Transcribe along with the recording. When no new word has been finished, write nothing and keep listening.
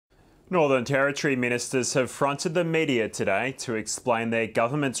Northern Territory ministers have fronted the media today to explain their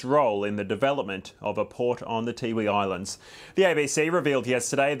government's role in the development of a port on the Tiwi Islands. The ABC revealed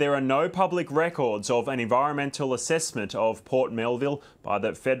yesterday there are no public records of an environmental assessment of Port Melville by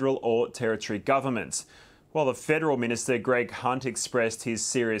the federal or territory governments. While the federal minister Greg Hunt expressed his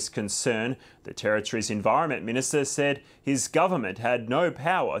serious concern, the territory's environment minister said his government had no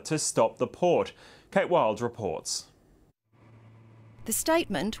power to stop the port. Kate Wild reports. The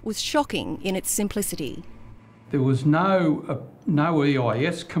statement was shocking in its simplicity. There was no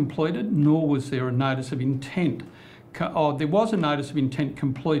EIS completed, nor was there a notice of intent. There was a notice of intent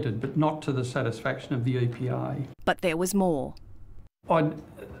completed, but not to the satisfaction of the EPA. But there was more. I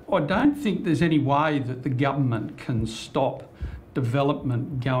don't think there's any way that the government can stop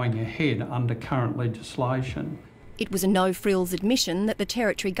development going ahead under current legislation. It was a no-frills admission that the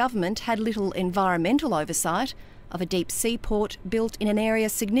Territory government had little environmental oversight of a deep sea port built in an area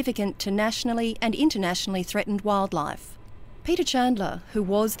significant to nationally and internationally threatened wildlife. Peter Chandler, who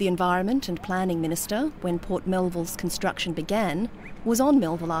was the Environment and Planning Minister when Port Melville's construction began, was on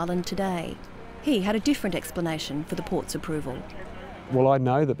Melville Island today. He had a different explanation for the port's approval. Well, I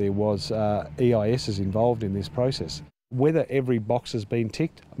know that there was EISs involved in this process. Whether every box has been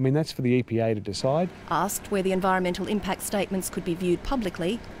ticked, I mean, that's for the EPA to decide. Asked where the environmental impact statements could be viewed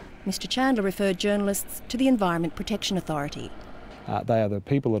publicly, Mr Chandler referred journalists to the Environment Protection Authority. They are the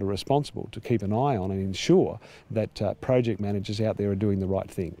people that are responsible to keep an eye on and ensure that project managers out there are doing the right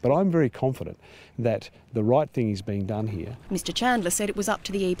thing. But I'm very confident that the right thing is being done here. Mr Chandler said it was up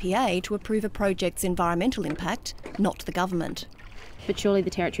to the EPA to approve a project's environmental impact, not the government. But surely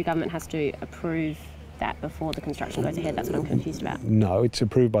the Territory government has to approve that before the construction goes ahead. That's what I'm confused about. No, it's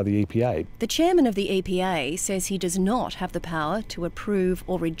approved by the EPA. The chairman of the EPA says he does not have the power to approve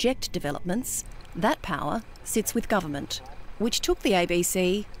or reject developments. That power sits with government, which took the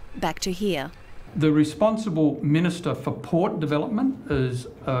ABC back to here. The responsible minister for port development is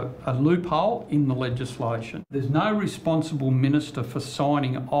a loophole in the legislation. There's no responsible minister for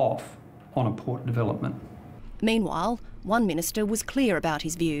signing off on a port development. Meanwhile, one minister was clear about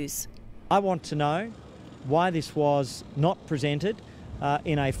his views. I want to know why this was not presented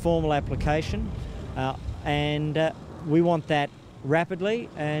in a formal application, and we want that rapidly,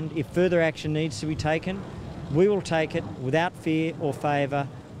 and if further action needs to be taken, we will take it without fear or favour,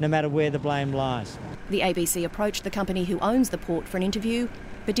 no matter where the blame lies. The ABC approached the company who owns the port for an interview,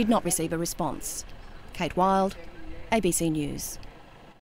 but did not receive a response. Kate Wild, ABC News.